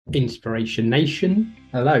Inspiration Nation.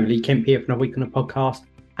 Hello, Lee Kemp here for another week on the podcast.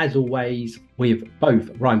 As always, with both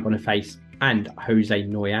Ryan Boniface and Jose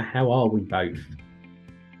Neuer. How are we both?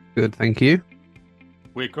 Good, thank you.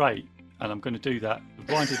 We're great, and I'm going to do that.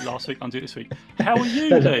 Ryan did last week, I'm doing it this week. How are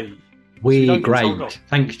you, Lee? We're great.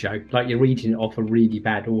 Thanks, Joe. Like you're reading it off a really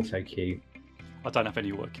bad auto cue. I don't have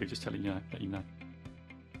any auto cue, just telling you, let you know.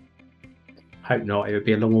 Hope not. It would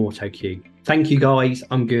be a long auto cue. Thank you, guys.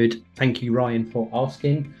 I'm good. Thank you, Ryan, for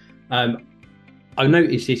asking. I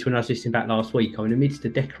noticed this when I was listening back last week. I'm in the midst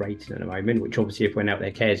of decorating at the moment, which obviously everyone out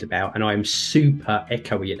there cares about, and I am super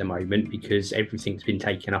echoey at the moment because everything's been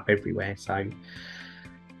taken up everywhere. So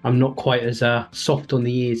I'm not quite as soft on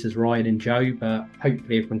the ears as Ryan and Joe, but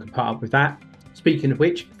hopefully everyone can put up with that. Speaking of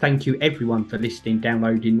which, thank you everyone for listening,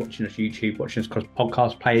 downloading, watching us YouTube, watching us across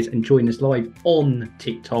podcast players, and joining us live on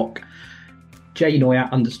TikTok.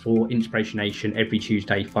 @Inspiration Nation every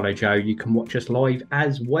Tuesday. Follow Joe. You can watch us live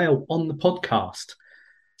as well on the podcast.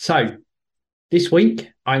 So this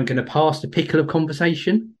week, I'm going to pass the pickle of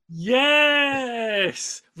conversation.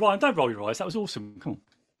 Yes! Ryan, don't roll your eyes. That was awesome. Come on.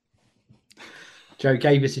 Joe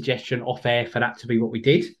gave a suggestion off air for that to be what we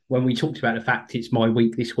did when we talked about the fact it's my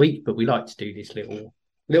week this week, but we like to do this little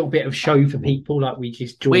bit of show for people, like we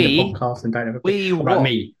just join the podcast and don't have a about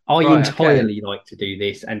me. I entirely like to do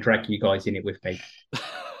this and drag you guys in it with me.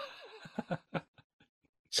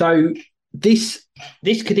 So this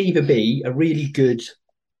could either be a really good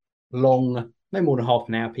long, no more than half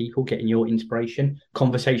an hour, people getting your inspiration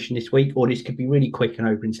conversation this week, or this could be really quick and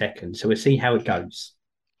over in seconds. So we'll see how it goes.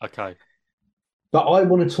 Okay. But I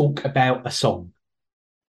want to talk about a song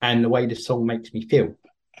and the way the song makes me feel.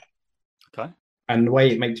 Okay. And the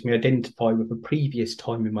way it makes me identify with a previous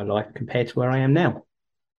time in my life compared to where I am now.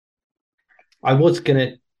 I was going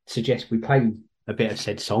to suggest we play a bit of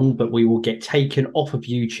said song, but we will get taken off of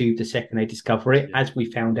YouTube the second they discover it, as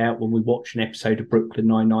we found out when we watched an episode of Brooklyn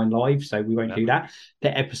Nine-Nine live, so we won't do that.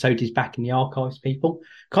 That episode is back in the archives, people.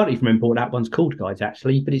 Can't even remember what that one's called, guys,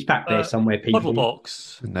 actually, but it's back there somewhere, people.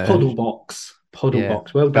 Puddlebox. No.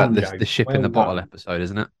 Puddlebox. Well done, Joe. The ship in the bottle episode,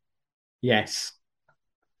 isn't it? Yes.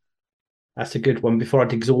 That's a good one, before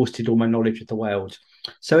I'd exhausted all my knowledge of the world.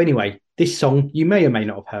 So anyway, this song you may or may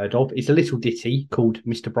not have heard of. It's a little ditty called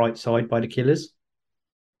Mr. Brightside by the Killers.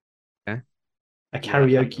 Okay. A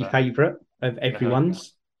karaoke favourite of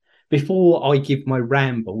everyone's. Before I give my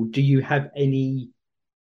ramble, do you have any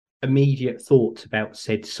immediate thoughts about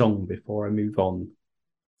said song before I move on?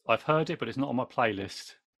 I've heard it, but it's not on my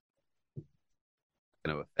playlist. I'm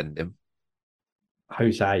going to offend him.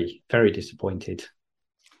 Jose, very disappointed.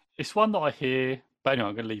 It's one that I hear, but anyway,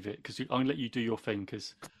 I'm going to leave it because I'm going to let you do your thing,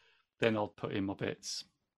 because then I'll put in my bits.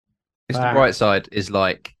 Mr. Brightside is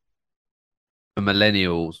like for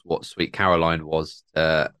millennials what Sweet Caroline was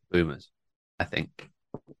to boomers, I think.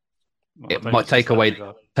 Well, it might take away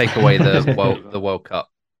the World Cup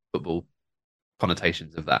football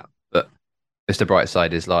connotations of that, but Mr.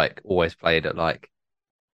 Brightside is like always played at like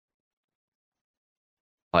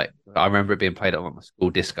I remember it being played at my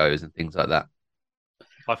school discos and things like that.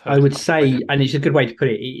 I would say, and it's a good way to put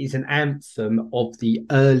it, it is an anthem of the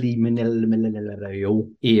early millennial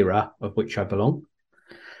era of which I belong.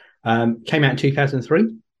 Came out in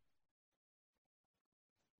 2003.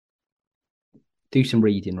 Do some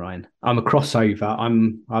reading, Ryan. I'm a crossover.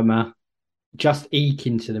 I'm just eke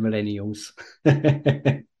into the millennials.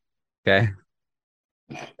 Okay.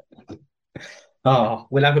 Oh,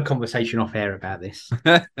 we'll have a conversation off air about this.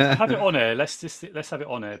 Have it on air. Let's have it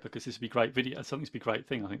on air, because this would be great video. Something's be a great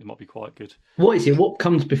thing. I think it might be quite good. What is it? What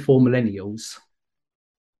comes before millennials?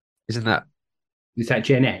 Isn't that? Is that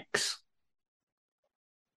Gen X?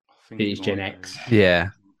 It is Gen X. Yeah.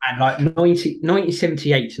 And like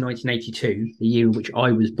 1978 to 1982, the year in which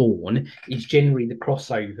I was born, is generally the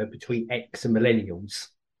crossover between X and millennials.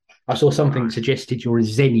 I saw something that suggested you're a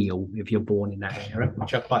Zennial if you're born in that era,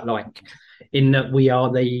 which I quite like, in that we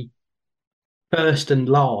are the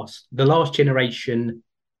last generation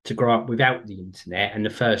to grow up without the internet and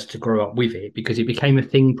the first to grow up with it, because it became a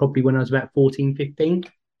thing probably when I was about 14, 15.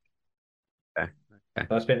 Okay.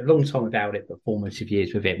 So I spent a long time about it, but formative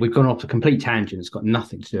years with it. We've gone off a complete tangent. It's got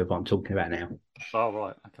nothing to do with what I'm talking about now. Oh,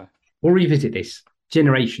 right. Okay. We'll revisit this.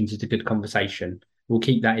 Generations is a good conversation. We'll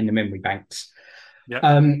keep that in the memory banks.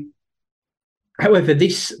 Yeah. However, the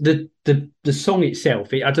song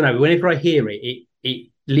itself, I don't know, whenever I hear it, it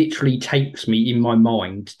literally takes me in my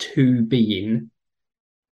mind to being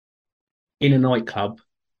in a nightclub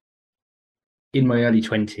in my early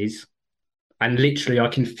 20s. And literally I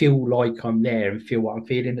can feel like I'm there and feel what I'm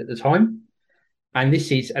feeling at the time. And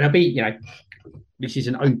this is, and I'll be, this is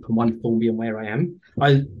an open one for me and where I am.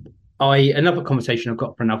 Another conversation I've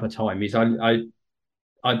got for another time is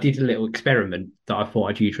I did a little experiment that I thought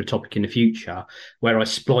I'd use for a topic in the future, where I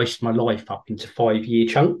spliced my life up into 5-year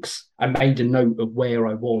chunks and made a note of where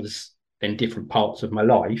I was in different parts of my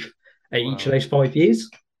life at each of those 5 years.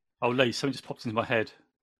 Oh, Lee, something just popped into my head.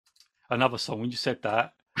 Another song. When you said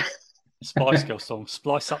that, Spice Girl song,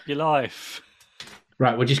 "Splice Up Your Life."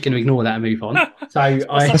 Right, we're just going to ignore that and move on. So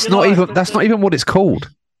that's not even what it's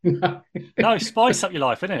called. No, Spice Up Your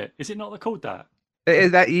Life, isn't it? Is it not called that?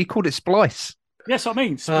 That you called it Splice. Yes, I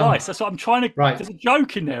mean splice. That's what I'm trying to. Right. There's a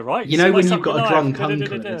joke in there, right? You know, Splice when up you've got your a life. drunk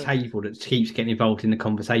uncle at the table that keeps getting involved in the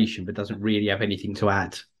conversation but doesn't really have anything to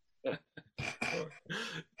add.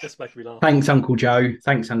 Just make me laugh. Thanks, Uncle Joe.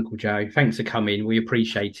 Thanks for coming. We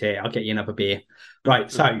appreciate it. I'll get you another beer. Right,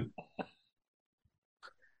 so.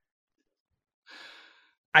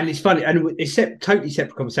 And it's funny, and it's totally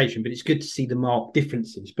separate conversation, but it's good to see the marked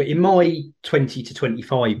differences. But in my 20 to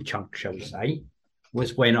 25 chunk, shall we say,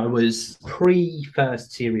 was when I was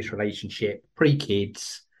pre-first serious relationship,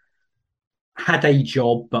 pre-kids, had a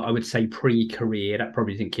job, but I would say pre-career. That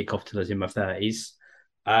probably didn't kick off till I was in my 30s.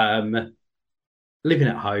 Living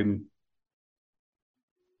at home,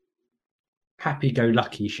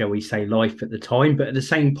 happy-go-lucky, shall we say, life at the time. But at the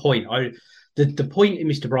same point, the point in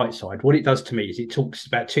Mr. Brightside, what it does to me is it talks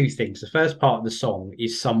about two things. The first part of the song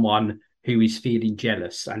is someone who is feeling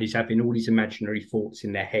jealous and is having all these imaginary thoughts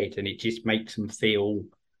in their head, and it just makes them feel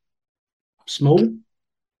small.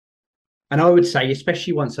 And I would say,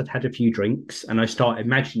 especially once I'd had a few drinks and I start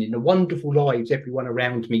imagining the wonderful lives everyone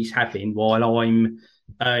around me is having while I'm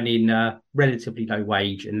earning a relatively low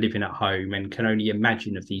wage and living at home and can only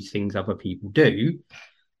imagine of these things other people do,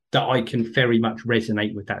 that I can very much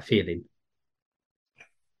resonate with that feeling.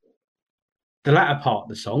 The latter part of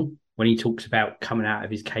the song, when he talks about coming out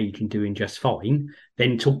of his cage and doing just fine,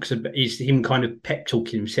 then talks about is him kind of pep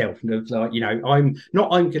talking himself, and like, you know, I'm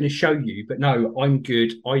going to show you, but no, I'm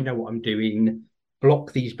good. I know what I'm doing.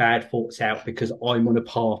 Block these bad thoughts out because I'm on a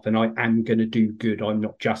path and I am going to do good. I'm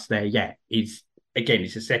not just there yet. It's the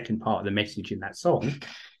second part of the message in that song.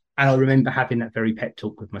 And I remember having that very pep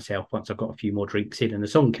talk with myself once I got a few more drinks in and the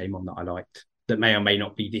song came on that I liked, that may or may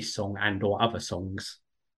not be this song and or other songs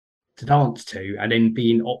to dance to, and then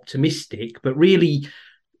being optimistic, but really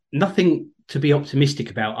nothing to be optimistic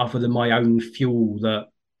about other than my own fuel that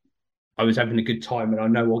I was having a good time and I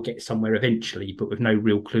know I'll get somewhere eventually, but with no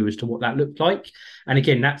real clue as to what that looked like. And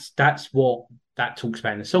again, that's what that talks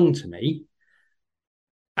about in the song to me.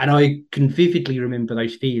 And I can vividly remember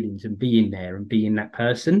those feelings and being there and being that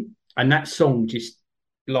person. And that song, just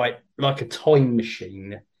like a time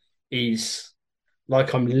machine, is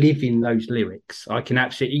like I'm living those lyrics. I can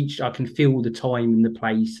feel the time and the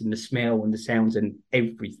place and the smell and the sounds and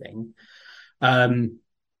everything. I'm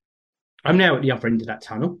now at the other end of that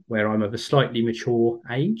tunnel where I'm of a slightly mature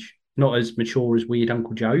age, not as mature as Weird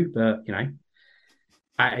Uncle Joe, but, you know,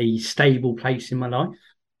 at a stable place in my life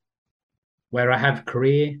where I have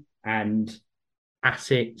career and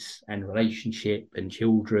assets and relationship and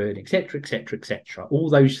children, etc., etc., etc. All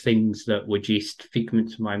those things that were just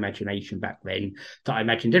figments of my imagination back then that I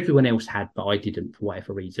imagined everyone else had, but I didn't for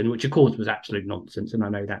whatever reason, which of course was absolute nonsense, and I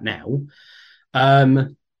know that now.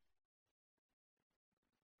 And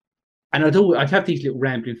I'd have these little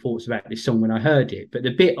rambling thoughts about this song when I heard it, but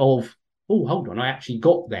the bit of, oh, hold on, I actually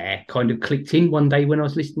got there kind of clicked in one day when I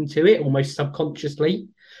was listening to it, almost subconsciously,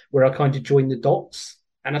 where I kind of joined the dots.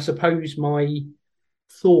 And I suppose my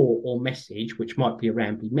thought or message, which might be a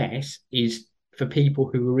rambling mess, is for people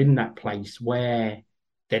who are in that place where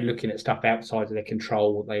they're looking at stuff outside of their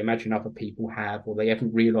control, or they imagine other people have, or they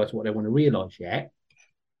haven't realised what they want to realise yet,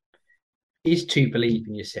 is to believe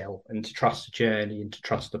in yourself and to trust the journey and to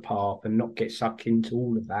trust the path and not get sucked into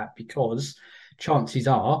all of that, because chances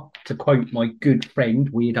are, to quote my good friend,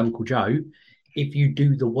 Weird Uncle Joe, if you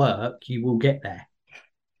do the work, you will get there.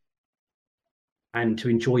 And to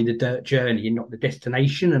enjoy the journey and not the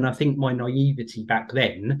destination. And I think my naivety back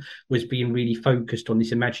then was being really focused on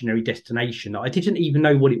this imaginary destination that I didn't even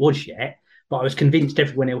know what it was yet, but I was convinced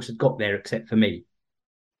everyone else had got there except for me.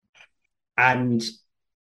 And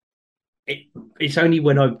it's only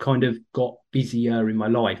when I kind of got busier in my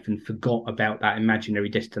life and forgot about that imaginary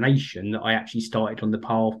destination that I actually started on the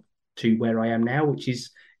path to where I am now, which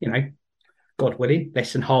is, you know, God willing,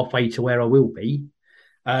 less than halfway to where I will be.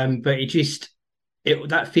 But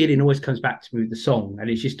that feeling always comes back to me with the song. And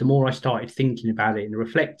it's just the more I started thinking about it and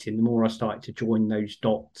reflecting, the more I started to join those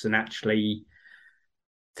dots and actually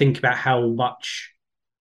think about how much,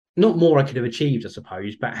 not more I could have achieved, I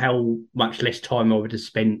suppose, but how much less time I would have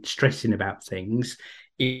spent stressing about things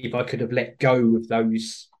if I could have let go of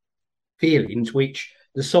those feelings, which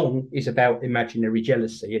The song is about imaginary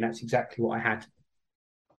jealousy, and that's exactly what I had.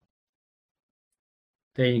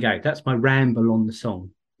 There you go. That's my ramble on the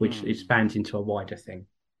song, which expands into a wider thing.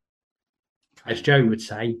 As Joe would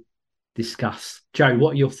say, discuss. Joe,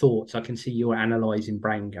 what are your thoughts? I can see your analysing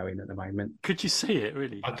brain going at the moment. Could you see it,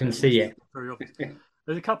 really? I can see it. Very obvious.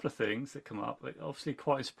 There's a couple of things that come up. Like, obviously,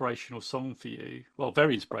 quite inspirational song for you. Well,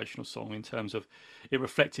 very inspirational song in terms of it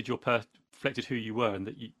reflected reflected who you were and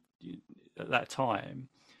that you at that time.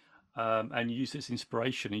 And you used it as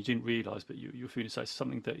inspiration, and you didn't realise, but you were feeling so it's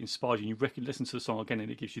something that inspired you. And you listen to the song again,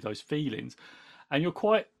 and it gives you those feelings. And you're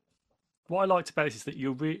quite. What I liked about it is that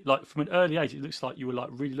you're like from an early age. It looks like you were like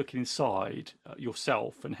really looking inside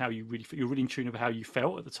yourself and how you're really in tune with how you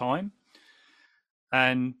felt at the time.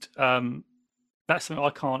 And that's something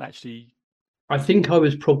I can't actually. I think I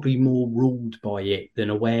was probably more ruled by it than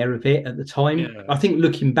aware of it at the time. Yeah. I think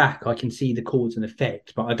looking back, I can see the cause and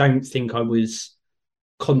effect, but I don't think I was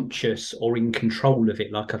conscious or in control of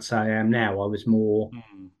it like I'd say I am now. I was more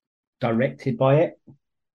directed by it.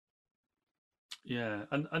 Yeah,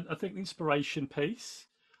 and I think the inspiration piece,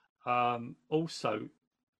 also,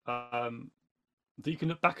 that you can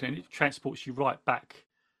look back and it transports you right back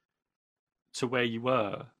to where you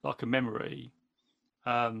were, like a memory.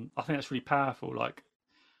 I think that's really powerful. Like,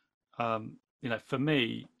 for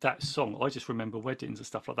me, that song, I just remember weddings and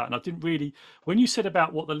stuff like that. And I didn't really, when you said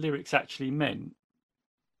about what the lyrics actually meant,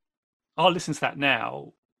 I'll listen to that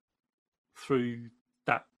now through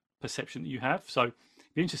that perception that you have. So it'd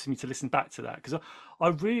be interesting to listen back to that, because I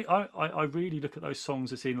really look at those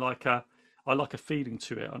songs as in like I like a feeling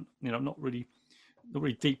to it. I'm not really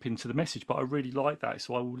deep into the message, but I really like that.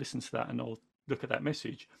 So I will listen to that and I'll look at that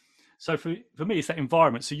message. So for me, it's that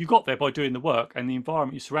environment. So you got there by doing the work, and the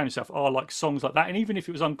environment you surround yourself are like songs like that. And even if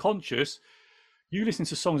it was unconscious, you listen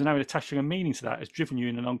to songs and having attaching a meaning to that has driven you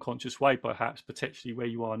in an unconscious way, perhaps potentially where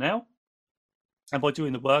you are now. And by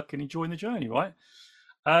doing the work and enjoying the journey, right?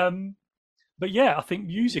 But yeah, I think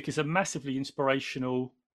music is a massively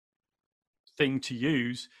inspirational thing to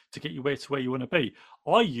use to get you to where you want to be.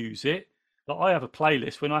 I use it. Like, I have a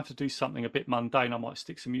playlist. When I have to do something a bit mundane, I might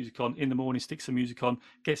stick some music on in the morning, stick some music on,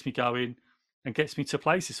 gets me going and gets me to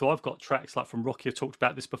places. So I've got tracks like from Rocky. I talked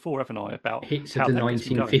about this before, haven't I? About hits of the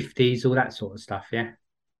 1950s, all that sort of stuff, yeah.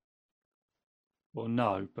 Well,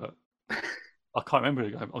 no, but I can't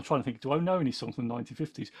remember. I'm trying to think, do I know any songs from the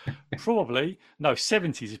 1950s? Probably. No,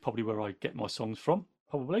 70s is probably where I get my songs from,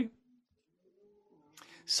 probably.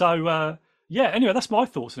 So, yeah, anyway, that's my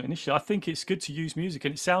thoughts on it initially. I think it's good to use music,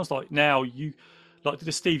 and it sounds like now you, like did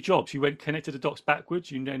the Steve Jobs, you went connected the dots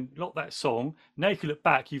backwards, you then locked that song. Now you can look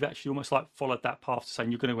back, you've actually almost like followed that path to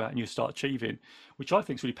saying you're going to go out and you start achieving, which I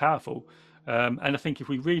think is really powerful. And I think if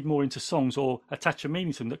we read more into songs or attach a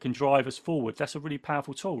meaning to them that can drive us forward, that's a really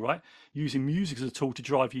powerful tool, right? Using music as a tool to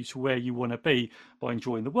drive you to where you want to be by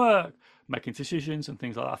enjoying the work, making decisions and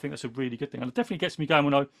things like that. I think that's a really good thing. And it definitely gets me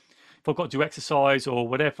going if I've got to do exercise or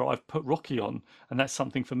whatever, I've put Rocky on, and that's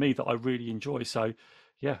something for me that I really enjoy. So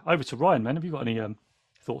yeah, over to Ryan, man. Have you got any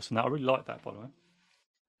thoughts on that? I really like that, by the way.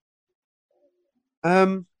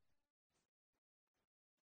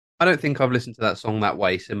 I don't think I've listened to that song that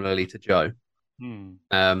way, similarly to Joe. And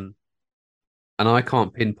I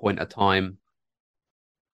can't pinpoint a time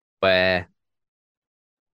where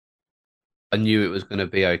I knew it was going to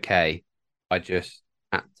be okay. I just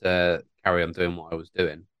had to carry on doing what I was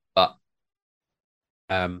doing. But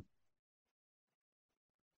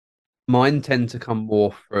mine tend to come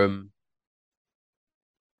more from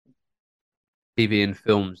TV and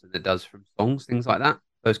films than it does from songs, things like that.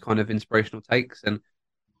 Those kind of inspirational takes. And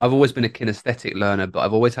I've always been a kinesthetic learner, but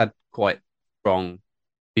I've always had quite strong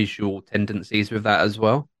visual tendencies with that as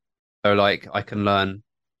well. So like I can learn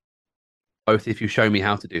both if you show me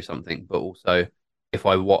how to do something, but also if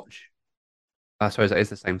I watch. I suppose that is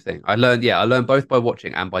the same thing. I learn both by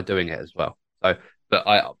watching and by doing it as well. So, but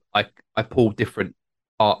I pull different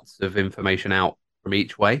parts of information out from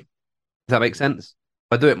each way. Does that make sense?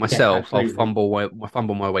 If I do it myself, I'll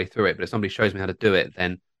fumble my way through it. But if somebody shows me how to do it,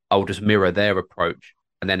 then I'll just mirror their approach.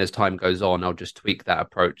 And then as time goes on, I'll just tweak that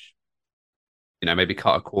approach. Maybe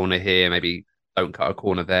cut a corner here, maybe don't cut a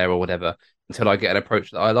corner there or whatever, until I get an approach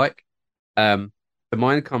that I like. But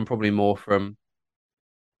mine come probably more from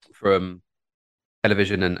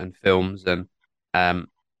television and films. And I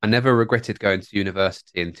never regretted going to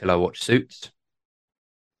university until I watched Suits.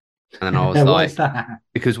 And then I was like,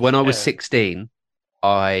 because when I was 16,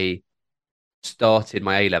 I started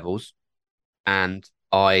my A-levels and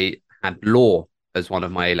I had law as one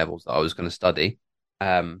of my A-levels that I was going to study.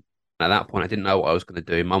 And at that point, I didn't know what I was going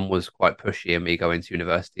to do. Mum was quite pushy in me going to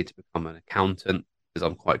university to become an accountant because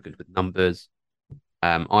I'm quite good with numbers.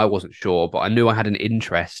 I wasn't sure, but I knew I had an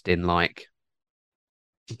interest in like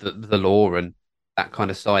the law and that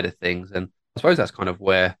kind of side of things. And I suppose that's kind of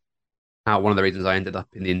how one of the reasons I ended up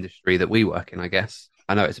in the industry that we work in, I guess.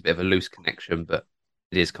 I know it's a bit of a loose connection, but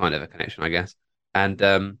it is kind of a connection, I guess. And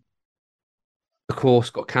the course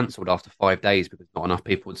got cancelled after 5 days because not enough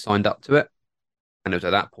people had signed up to it. And it was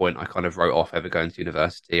at that point I kind of wrote off ever going to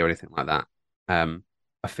university or anything like that.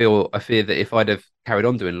 I fear that if I'd have carried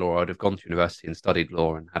on doing law, I'd have gone to university and studied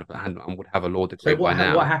law and would have a law degree So by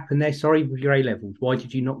now. what happened there? Sorry, with your A levels, why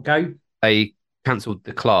did you not go? They cancelled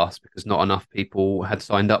the class because not enough people had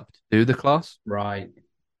signed up to do the class. Right.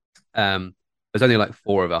 There's only like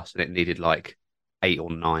 4 of us, and it needed like 8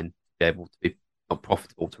 or 9 to be able to be not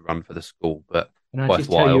profitable to run for the school, but Can I just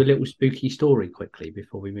worthwhile. tell you a little spooky story quickly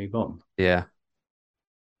before we move on? Yeah.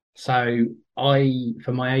 So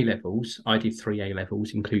for my A levels, I did 3 A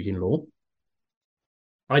levels, including law.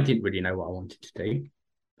 I didn't really know what I wanted to do,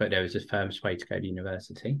 but there was a firm sway to go to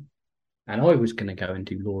university, and I was going to go and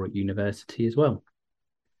do law at university as well.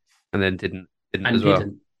 And then didn't And as well.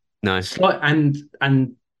 didn't. No.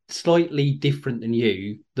 And slightly different than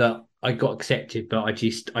you, that I got accepted, but I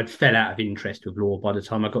fell out of interest with law by the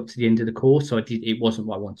time I got to the end of the course. So it wasn't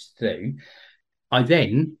what I wanted to do. I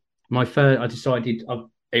decided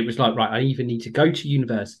it was like, right, I either need to go to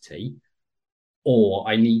university or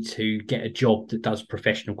I need to get a job that does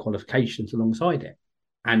professional qualifications alongside it.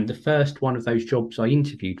 And the first one of those jobs I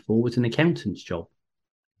interviewed for was an accountant's job.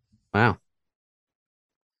 Wow.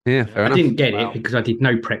 Yeah, fair enough. I didn't get it because I did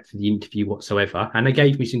no prep for the interview whatsoever. And they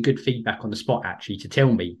gave me some good feedback on the spot, actually, to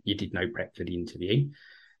tell me you did no prep for the interview.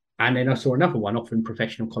 And then I saw another one offering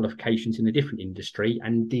professional qualifications in a different industry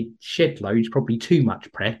and did shed loads, probably too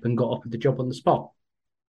much prep, and got offered the job on the spot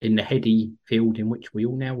in the heady field in which we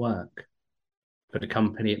all now work for the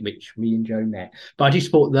company at which me and Joe met. But I just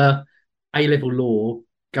thought the A-level law,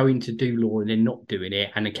 going to do law and then not doing it,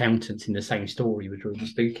 and accountants in the same story was really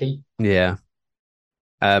spooky. Yeah.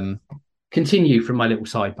 Continue from my little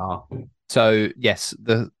sidebar. So yes,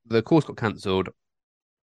 the course got cancelled.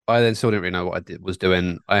 I then still didn't really know what was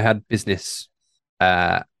doing. I had business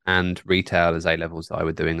and retail as A levels that I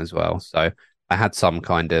were doing as well. So I had some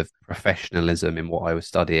kind of professionalism in what I was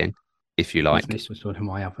studying, if you like. This was one of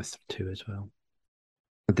my other 2 as well.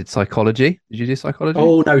 I did psychology. Did you do psychology?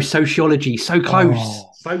 Oh no, sociology. So close.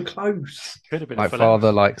 So close. Could have been like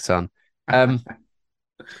father, like son. But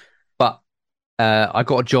I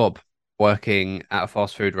got a job working at a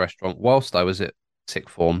fast food restaurant whilst I was at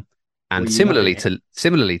sixth form. And similarly to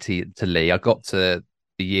Lee, I got to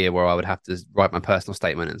the year where I would have to write my personal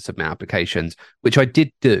statement and submit applications, which I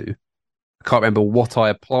did do. I can't remember what I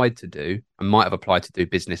applied to do. I might have applied to do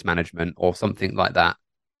business management or something like that.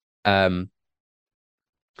 And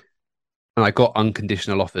I got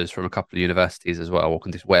unconditional offers from a couple of universities as well, or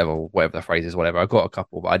whatever the phrase is, whatever. I got a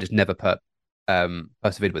couple, but I just never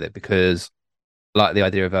persevered with it because I like the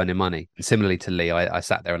idea of earning money. And similarly to Lee, I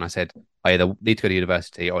sat there and I said, I either need to go to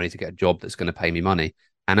university or I need to get a job that's going to pay me money.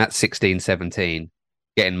 And at 16, 17,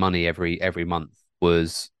 getting money every month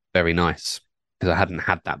was very nice because I hadn't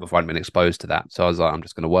had that before. I hadn't been exposed to that. So I was like, I'm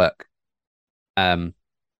just going to work. And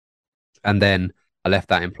then I left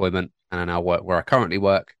that employment and I now work where I currently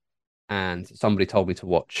work. And somebody told me to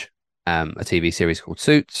watch a TV series called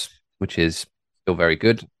Suits, which is still very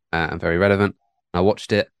good and very relevant. And I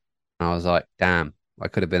watched it and I was like, damn, I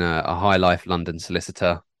could have been a high life London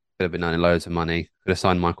solicitor, could have been earning loads of money, could have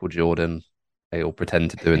signed Michael Jordan. They all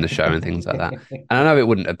pretend to do in the show and things like that. And I know it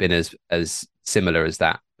wouldn't have been as similar as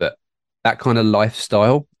that, but that kind of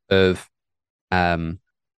lifestyle of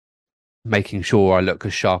making sure I look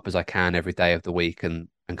as sharp as I can every day of the week and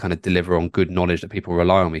kind of deliver on good knowledge that people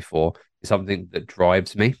rely on me for is something that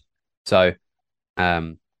drives me. So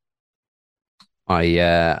it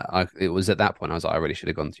was at that point I was like, I really should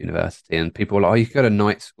have gone to university. And people were like, oh, you could go to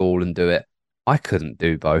night school and do it. I couldn't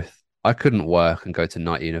do both. I couldn't work and go to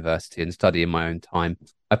night university and study in my own time.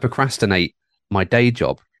 I procrastinate my day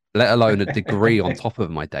job, let alone a degree on top of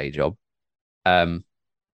my day job.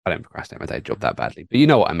 I don't procrastinate my day job that badly, but you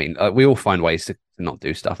know what I mean. We all find ways to not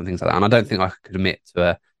do stuff and things like that. And I don't think I could commit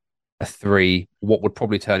to a 3, what would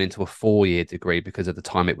probably turn into a 4-year degree because of the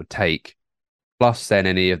time it would take, plus then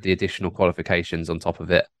any of the additional qualifications on top of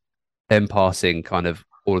it, then passing kind of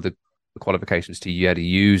all of the qualifications to you how to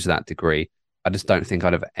use that degree. I just don't think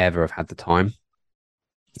I'd have ever have had the time.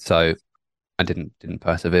 So I didn't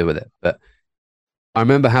persevere with it. But I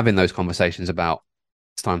remember having those conversations about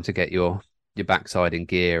it's time to get your backside in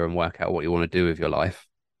gear and work out what you want to do with your life.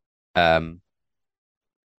 But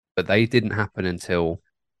they didn't happen until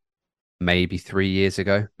maybe 3 years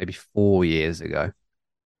ago, maybe 4 years ago.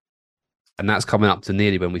 And that's coming up to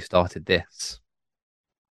nearly when we started this.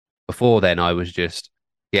 Before then, I was just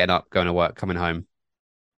getting up, going to work, coming home,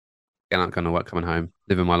 getting up, going to work, coming home,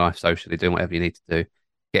 living my life socially, doing whatever you need to do,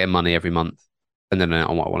 getting money every month, and then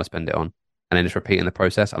on what I want to spend it on, and then just repeating the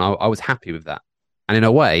process. And I was happy with that. And in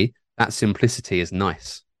a way, that simplicity is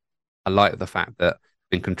nice. I like the fact that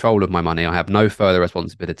I'm in control of my money. I have no further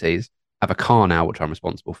responsibilities. I have a car now, which I'm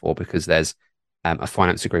responsible for because there's a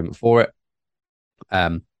finance agreement for it,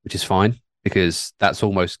 which is fine because that's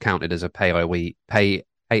almost counted as a PAYE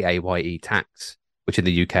tax, which in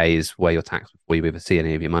the UK is where you're taxed before you ever see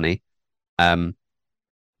any of your money.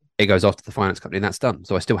 It goes off to the finance company and that's done.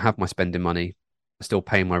 So I still have my spending money. I still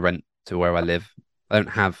pay my rent to where I live. I don't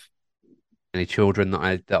have any children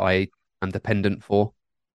that I am dependent for.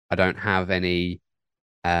 I don't have any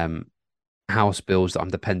house bills that I'm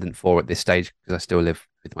dependent for at this stage because I still live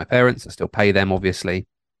with my parents. I still pay them, obviously.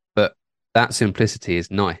 But that simplicity is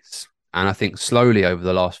nice. And I think slowly over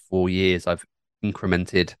the last 4 years, I've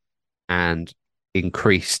incremented and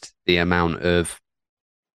increased the amount of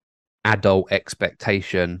adult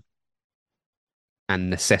expectation and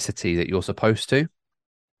necessity that you're supposed to.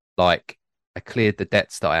 Like, I cleared the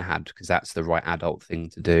debts that I had because that's the right adult thing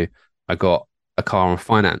to do. I got a car on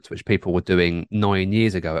finance, which people were doing 9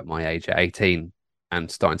 years ago at my age, at 18,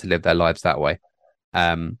 and starting to live their lives that way.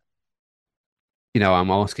 I'm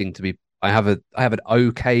asking to be. I have an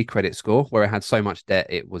okay credit score where I had so much debt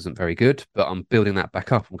it wasn't very good, but I'm building that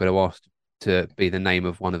back up. I'm going to ask to be the name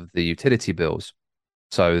of one of the utility bills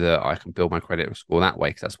so that I can build my credit score that way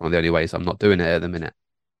because that's one of the only ways I'm not doing it at the minute.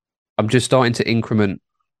 I'm just starting to increment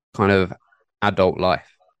kind of adult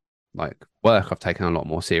life, like work. I've taken a lot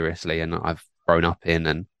more seriously, and I've grown up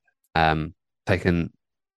in and taken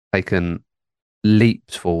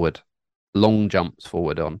leaps forward, long jumps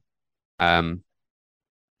forward on.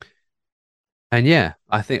 And yeah,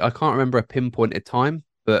 I think I can't remember a pinpointed time,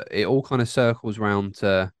 but it all kind of circles round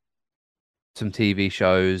to some TV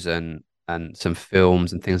shows and some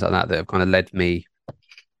films and things like that that have kind of led me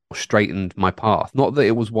or straightened my path. Not that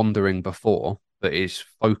it was wandering before, but it's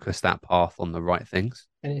focused that path on the right things.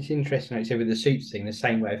 And it's interesting, like I said, with the Suits thing, the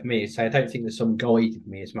same way for me is say I don't think the song guided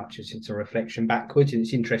me as much as it's a reflection backwards. And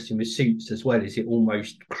it's interesting with Suits as well, is it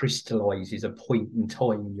almost crystallizes a point in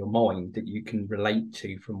time in your mind that you can relate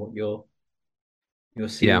to from what you're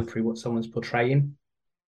seeing through what someone's portraying.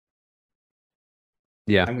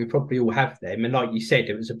 Yeah. And we probably all have them. And like you said,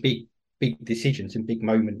 it was a big decisions and big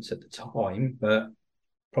moments at the time, but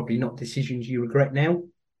probably not decisions you regret now.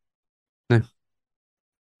 No.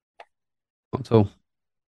 Not at all.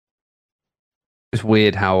 It's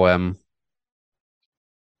weird how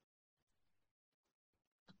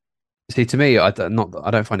see, to me, I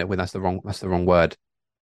don't find it weird, that's the wrong word.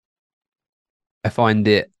 I find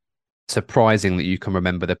it surprising that you can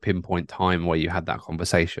remember the pinpoint time where you had that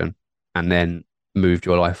conversation and then moved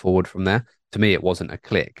your life forward from there. To me, it wasn't a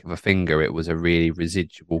click of a finger. It was a really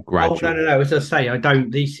residual, gradual. Oh, no. As I say, I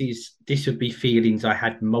don't. This would be feelings I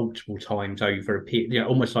had multiple times over a period,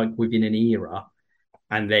 almost like within an era.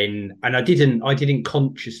 And I didn't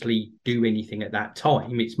consciously do anything at that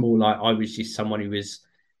time. It's more like I was just someone who was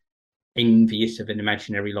envious of an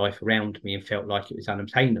imaginary life around me and felt like it was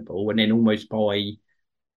unobtainable. And then almost by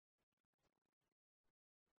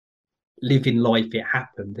living life, it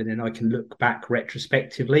happened. And then I can look back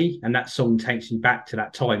retrospectively, and that song takes me back to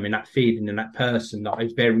that time and that feeling and that person that I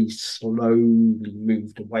very slowly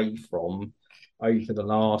moved away from over the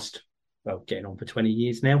last, getting on for 20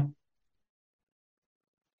 years now.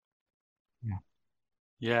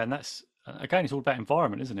 Yeah, and that's again, it's all about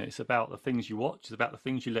environment, isn't it? It's about the things you watch, it's about the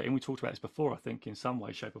things you let in. We talked about this before, I think, in some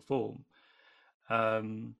way, shape, or form.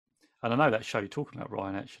 And I know that show you're talking about,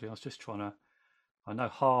 Ryan. Actually, I was just trying to. I know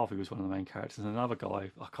Harvey was one of the main characters, and another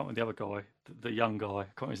guy. I can't remember the other guy, the young guy. I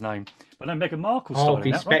can't remember his name. But I know Meghan Markle starred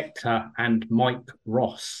in that, right? Harvey Specter and Mike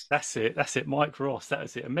Ross. That's it. Mike Ross. That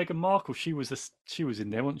was it. And Meghan Markle, she was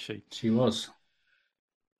in there, wasn't she? She was.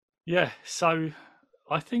 Yeah. So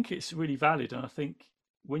I think it's really valid, and I think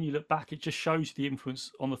when you look back, it just shows the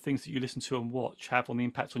influence on the things that you listen to and watch have on the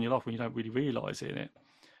impact on your life when you don't really realise it in it.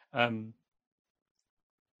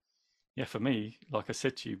 Yeah, for me, like I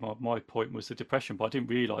said to you, my point was the depression, but I didn't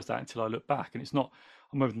realise that until I looked back. And it's not,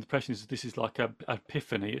 I'm over the depression, this is like a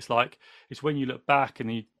epiphany. It's when you look back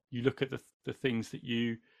and you look at the things that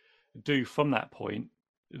you do from that point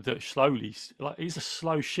that slowly, like, it's a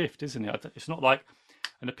slow shift, isn't it? It's not like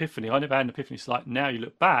an epiphany. I never had an epiphany. It's like now you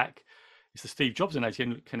look back, it's the Steve Jobs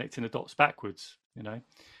analogy, connecting the dots backwards,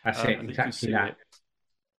 That's it, exactly that.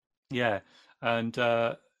 Yeah. And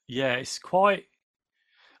yeah, it's quite,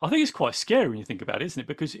 I think it's quite scary when you think about it, isn't it?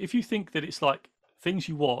 Because if you think that it's like things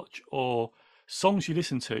you watch or songs you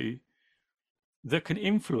listen to that can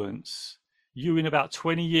influence you in about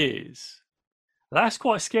 20 years. That's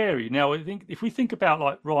quite scary. Now, I think if we think about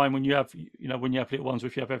like Ryan, when you have little ones, or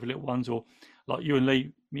if you have ever little ones, or like you and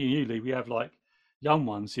Lee, me and you, Lee, we have like young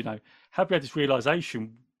ones, have we had this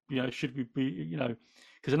realization, should we be,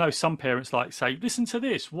 because I know some parents like say, listen to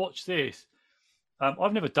this, watch this.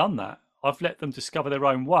 I've never done that. I've let them discover their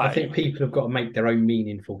own way. I think people have got to make their own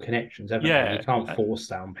meaningful connections, haven't they? You can't force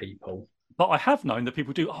down people. But I have known that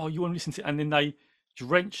people do, oh, you want to listen to, and then they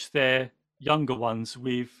drench their younger ones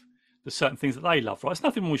with the certain things that they love, right? It's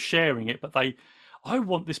nothing wrong with sharing it, but I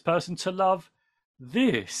want this person to love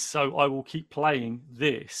this, so I will keep playing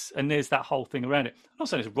this. And there's that whole thing around it. I'm not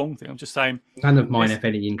saying it's a wrong thing. I'm just saying none of mine have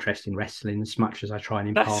any interest in wrestling as much as I try and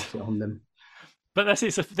impart it on them. But that's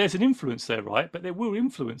it. There's an influence there, right? But it will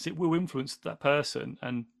influence that person,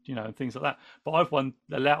 and and things like that. But I want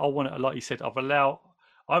it, like you said, I've allowed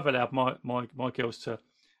my girls to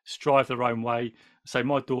strive their own way. So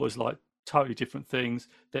my daughters like totally different things.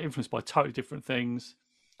 They're influenced by totally different things.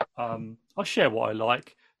 I share what I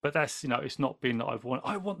like, but that's it's not been that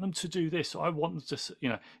I want them to do this. I want them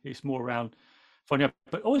to it's more around finding out.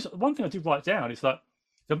 But always one thing I did write down is that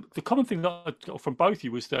the common thing that I got from both of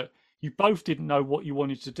you was that you both didn't know what you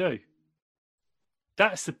wanted to do.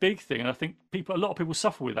 That's the big thing, and I think a lot of people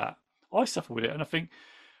suffer with that. I suffer with it, and I think,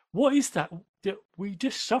 what is that? That we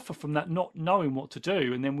just suffer from that not knowing what to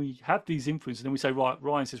do, and then we have these influences, and then we say, right,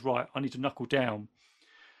 Ryan says, right, I need to knuckle down.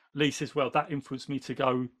 Lee says, well, that influenced me to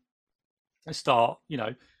go and start,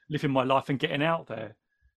 living my life and getting out there.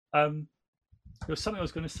 There was something I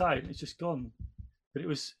was going to say, and it's just gone. But it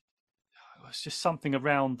was just something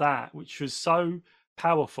around that, which was so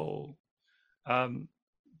powerful,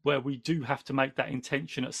 where we do have to make that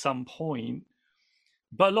intention at some point.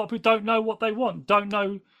 But a lot of people don't know what they want. Don't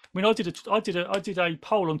know. I mean, I did a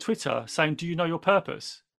poll on Twitter saying, "Do you know your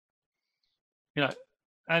purpose?"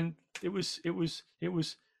 And it was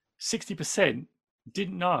 60%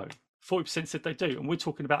 didn't know. 40% said they do, and we're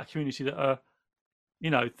talking about a community that are,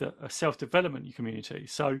 a self-development community.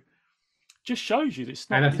 So, just shows you this.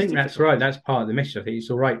 And I think that's right. That's part of the message. I think it's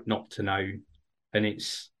all right not to know, and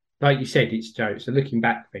it's like you said, it's a looking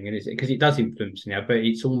back thing, and it's because it does influence now. But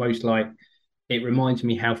it's almost like it reminds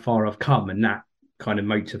me how far I've come, and that kind of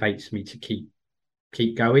motivates me to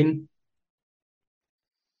keep going.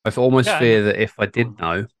 I almost fear that if I did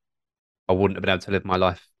know, I wouldn't have been able to live my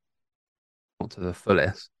life not to the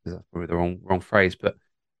fullest, because that's probably the wrong phrase, but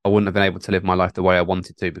I wouldn't have been able to live my life the way I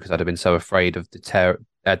wanted to, because I'd have been so afraid of deterring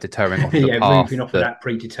off the path, moving off of that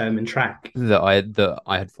predetermined track that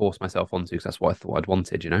I had forced myself onto, because that's what I thought I'd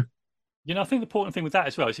wanted, I think the important thing with that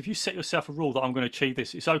as well is if you set yourself a rule that I'm going to achieve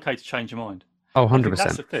this, it's okay to change your mind. Oh, 100%.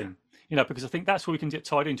 That's the thing. Because I think that's where we can get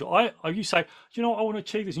tied into. You say, do you know what, I want to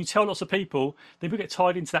achieve this, and you tell lots of people, then people get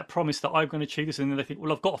tied into that promise that I'm going to achieve this, and then they think,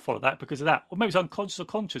 well, I've got to follow that because of that, or maybe it's unconscious or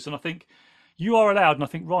conscious. And I think you are allowed, and I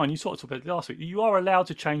think Ryan, you sort of talked about it last week, you are allowed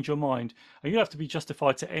to change your mind, and you don't have to be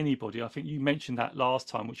justified to anybody. I think you mentioned that last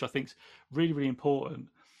time, which I think is really, really important.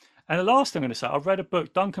 And the last thing I'm going to say, I've read a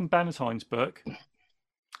book, Duncan Bannatyne's book,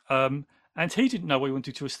 and he didn't know what he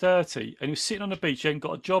wanted till he was 30, and he was sitting on the beach, he hadn't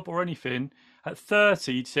got a job or anything. At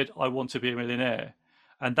 30, he said, I want to be a millionaire.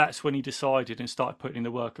 And that's when he decided and started putting in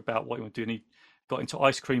the work about what he wanted to do. And he got into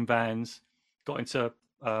ice cream vans, got into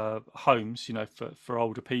homes, for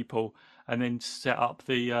older people, and then set up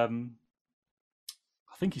the, I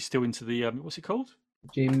think he's still into the, what's it called?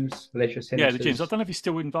 Gyms, leisure centres. Yeah, the gyms. I don't know if he's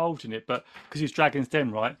still involved in it, but because he was Dragon's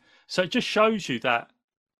Den, right? So it just shows you that,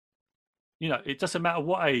 it doesn't matter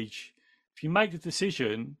what age. If you make the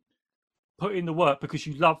decision, put in the work because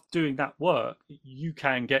you love doing that work, you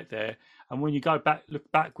can get there. And when you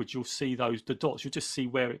look backwards, you'll see the dots. You'll just see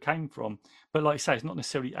where it came from. But like I say, it's not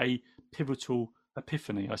necessarily a pivotal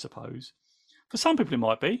epiphany, I suppose. For some people, it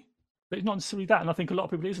might be, but it's not necessarily that. And I think a lot of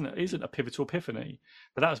people it isn't a pivotal epiphany.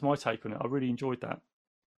 But that was my take on it. I really enjoyed that.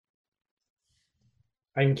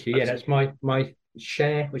 Thank you. Yeah, that's my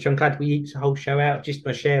share, which I'm glad we eked the whole show out. Just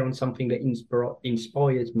my share on something that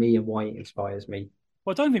inspires me and why it inspires me.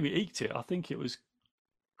 Well, I don't think we eked it. I think it was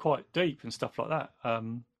quite deep and stuff like that.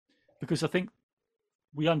 Because I think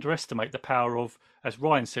we underestimate the power of, as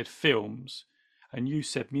Ryan said, films, and you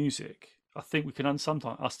said music. I think we can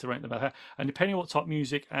sometimes underestimate the power. And depending on what type of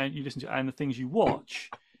music and you listen to and the things you watch,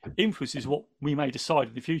 influences what we may decide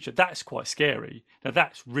in the future. That's quite scary. Now,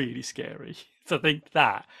 that's really scary. So I think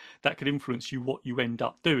that could influence you, what you end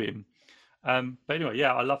up doing. But anyway,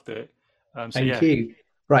 yeah, I loved it. Thank you.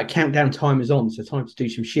 Right, countdown timer's on, so time to do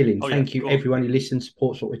some shilling. Oh, Thank you, everyone who listens,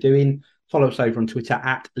 supports what we're doing. Follow us over on Twitter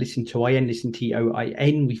at ListenToIN,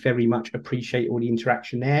 ListenToIN. We very much appreciate all the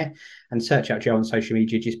interaction there. And search out Joe on social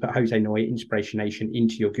media. Just put Jose Noya Inspiration Nation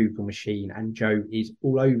into your Google machine, and Joe is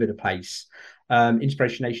all over the place.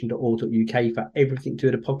 Inspirationnation.org.uk for everything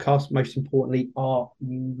to do with the podcast. Most importantly, our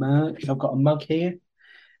merch. I've got a mug here.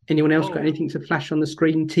 Anyone else got anything to flash on the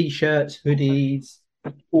screen? T-shirts, hoodies,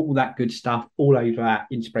 all that good stuff, all over at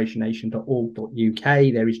inspirationnation.org.uk.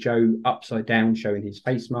 There is Joe upside down showing his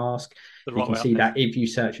face mask. You can see that if you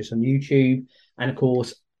search us on YouTube. And of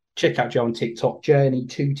course, check out Joe on TikTok. Journey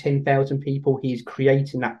to 10,000 people. He's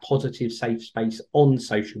creating that positive, safe space on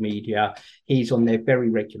social media. He's on there very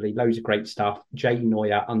regularly. Loads of great stuff.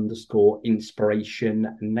 _Inspiration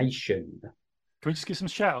Nation. Can we just give some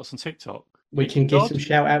shout outs on TikTok? We can give some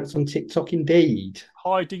shout outs on TikTok indeed.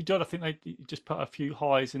 Hi, D Dodd. I think they just put a few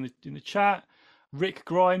highs in the chat. Rick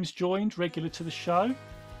Grimes joined, regular to the show.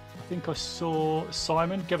 I think I saw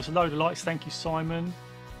Simon. Give us a load of likes. Thank you, Simon.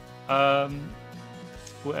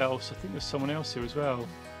 What else? I think there's someone else here as well.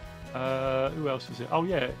 Who else was it? Oh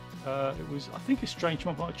yeah, it was. I think it's Strange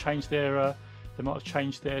Monk might have changed their. They might have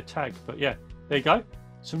changed their tag, but yeah, there you go.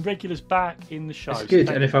 Some regulars back in the show. That's good.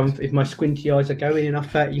 And if my squinty eyes are going in our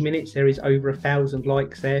 30 minutes, there is over 1,000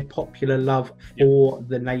 likes there. Popular love for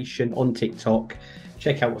the nation on TikTok.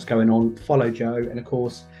 Check out what's going on. Follow Joe, and of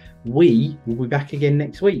course, we will be back again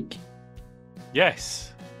next week.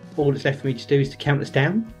 Yes. All that's left for me to do is to count us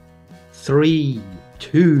down. 3,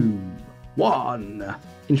 2, 1.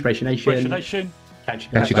 Inspiration Nation. Inspiration Nation. Catch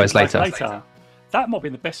you guys later. That might be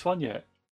the best one yet.